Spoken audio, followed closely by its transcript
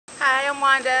Hi, I'm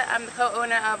Wanda. I'm the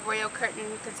co-owner of Royal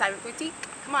Curtain Consignment Boutique.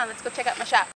 Come on, let's go check out my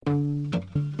shop.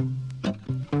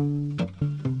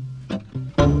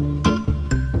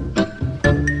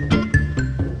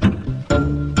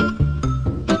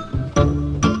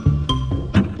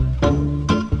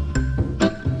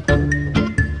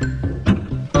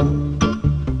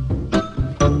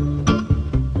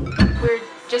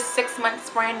 Just 6 months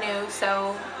brand new,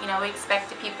 so we expect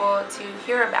people to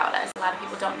hear about us. A lot of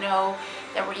people don't know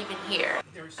that we're even here.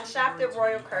 I shopped at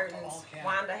Royal Curtains.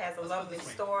 Wanda has a lovely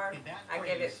store. I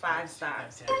give it 5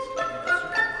 stars.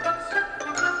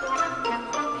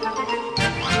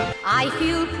 I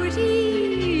feel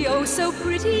pretty, oh so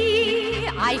pretty.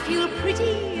 I feel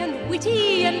pretty and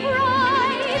witty and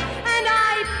bright, and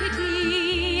I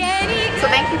pity any. So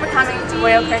thank you for coming to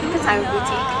Royal Curtain Consignment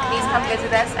Boutique. Please come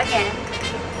visit us again.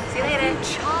 See you later.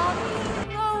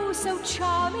 Charming, oh so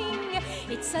charming.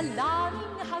 It's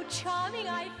alarming how charming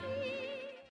I feel.